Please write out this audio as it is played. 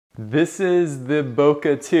This is the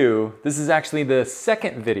Boca 2. This is actually the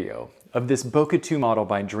second video of this Boca 2 model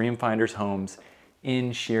by Dreamfinders Homes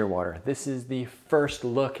in Shearwater. This is the first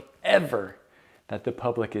look ever that the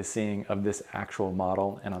public is seeing of this actual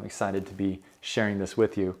model, and I'm excited to be sharing this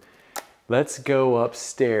with you. Let's go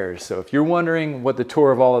upstairs. So if you're wondering what the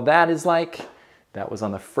tour of all of that is like, that was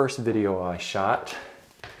on the first video I shot.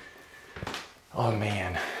 Oh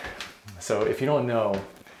man. So if you don't know,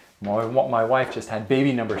 my wife just had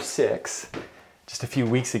baby number 6 just a few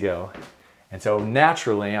weeks ago. And so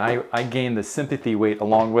naturally, I gained the sympathy weight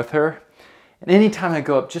along with her. And anytime I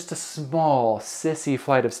go up just a small, sissy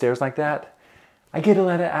flight of stairs like that, I get a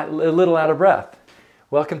little out of breath.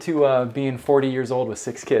 Welcome to being 40 years old with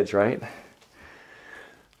 6 kids, right?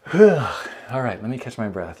 All right, let me catch my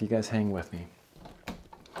breath. You guys hang with me.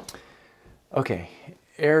 Okay,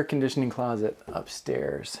 air conditioning closet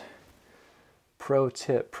upstairs. Pro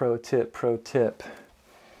tip, pro tip, pro tip.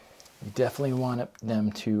 You definitely want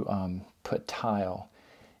them to put tile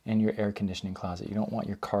in your air conditioning closet. You don't want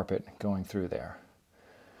your carpet going through there.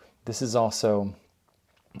 This is also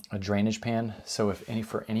a drainage pan, so if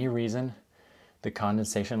for any reason the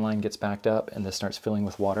condensation line gets backed up and this starts filling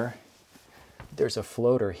with water, there's a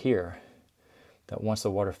floater here that once the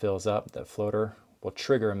water fills up, that floater will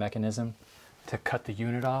trigger a mechanism to cut the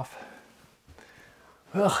unit off.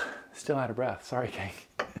 Ugh, still out of breath. Sorry, gang.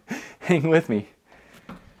 Hang with me.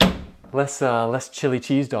 Less chili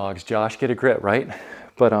cheese dogs, Josh. Get a grip, right?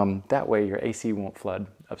 But that way your AC won't flood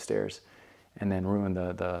upstairs and then ruin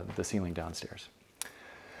the ceiling downstairs.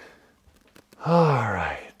 All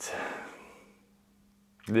right.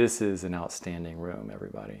 This is an outstanding room,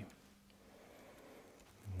 everybody.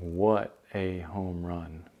 What a home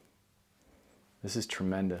run. This is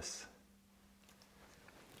tremendous.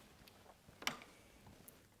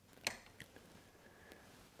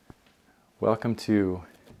 Welcome to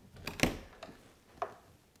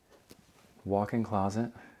walk-in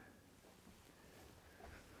closet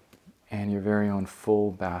and your very own full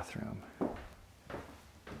bathroom.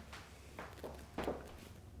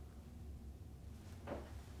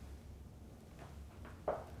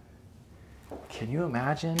 Can you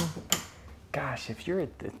imagine? Gosh, if you're a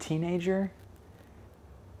teenager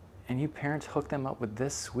and you parents hook them up with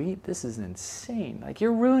this suite, this is insane. Like,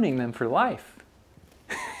 you're ruining them for life.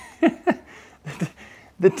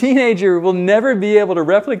 The teenager will never be able to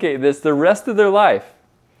replicate this the rest of their life.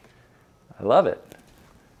 I love it.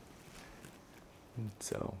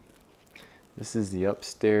 So this is the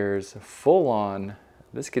upstairs full on.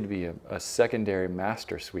 This could be a secondary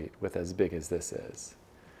master suite with as big as this is.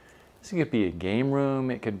 This could be a game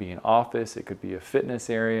room. It could be an office. It could be a fitness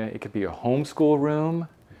area. It could be a homeschool room.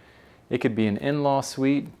 It could be an in-law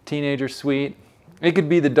suite, teenager suite. It could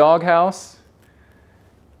be the doghouse.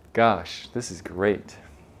 Gosh, this is great.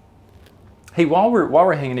 Hey, while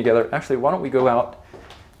we're hanging together, actually, why don't we go out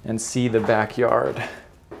and see the backyard?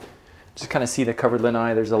 Just kind of see the covered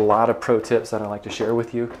lanai. There's a lot of pro tips that I like to share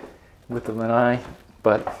with you with the lanai,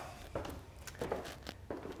 but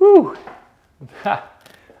whoo,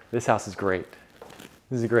 this house is great.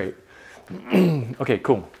 This is great. Okay,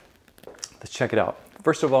 cool. Let's check it out.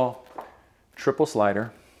 First of all, triple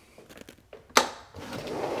slider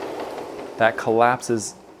that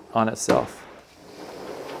collapses on itself.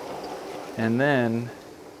 And then,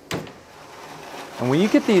 when you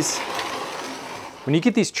get these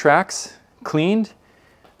tracks cleaned,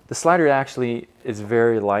 the slider actually is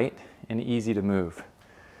very light and easy to move.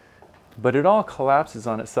 But it all collapses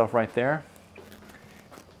on itself right there,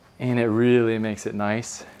 and it really makes it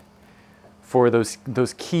nice for those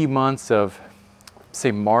key months of,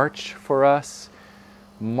 say, March for us.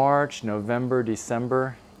 March, November,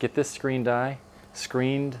 December. Get this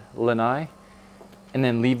screened lanai, and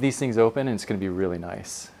then leave these things open, and it's going to be really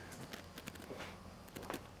nice.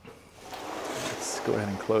 Let's go ahead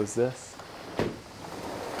and close this.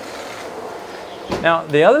 Now,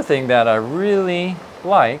 the other thing that I really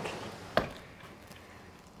like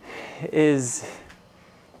is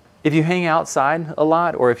if you hang outside a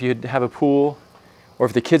lot, or if you have a pool, or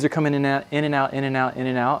if the kids are coming in and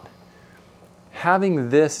out, having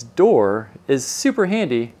this door is super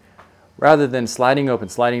handy. Rather than sliding open,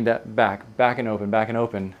 sliding back and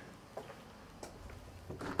open,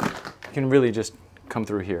 you can really just come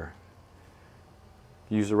through here.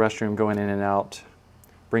 Use the restroom, going in and out,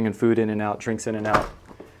 bringing food in and out, drinks in and out.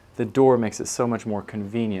 The door makes it so much more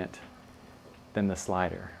convenient than the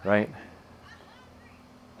slider, right?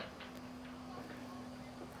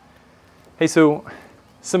 Hey, so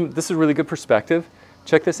this is really good perspective.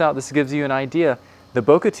 Check this out. This gives you an idea. The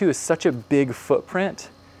Boca 2 is such a big footprint.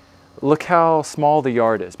 Look how small the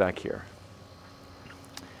yard is back here.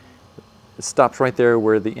 it stops right there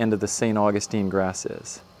where the end of the St. Augustine grass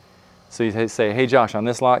is. So you say, hey Josh, on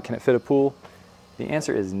this lot, can it fit a pool? The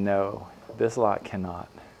answer is no, this lot cannot.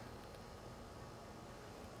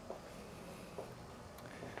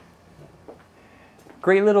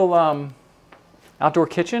 Great little outdoor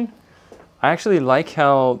kitchen. I actually like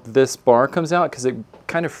how this bar comes out because it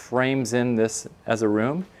kind of frames in this as a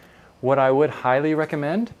room. What I would highly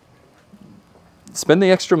recommend, spend the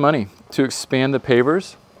extra money to expand the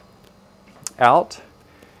pavers out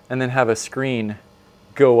and then have a screen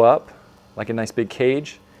go up like a nice big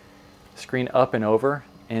cage, screen up and over,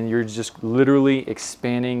 and you're just literally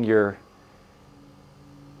expanding your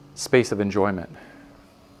space of enjoyment.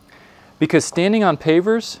 Because standing on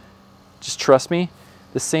pavers, just trust me,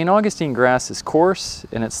 the St. Augustine grass is coarse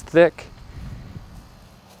and it's thick,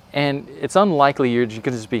 and it's unlikely you're just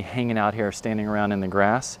gonna just be hanging out here standing around in the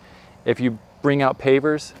grass. If you bring out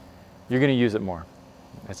pavers, you're gonna use it more.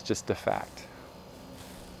 It's just a fact.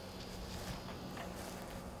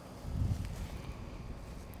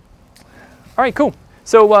 All right, cool.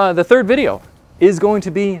 So the third video is going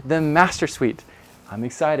to be the master suite. I'm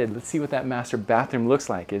excited. Let's see what that master bathroom looks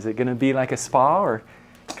like. Is it gonna be like a spa or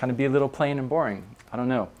kind of be a little plain and boring? I don't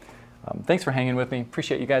know. Thanks for hanging with me.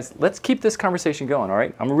 Appreciate you guys. Let's keep this conversation going, all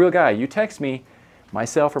right? I'm a real guy. You text me,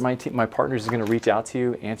 myself or my team, my partners is gonna reach out to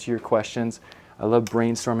you, answer your questions. I love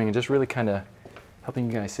brainstorming and just really kind of helping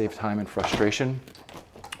you guys save time and frustration.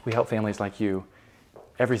 We help families like you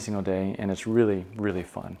every single day, and it's really, really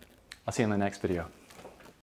fun. I'll see you in the next video.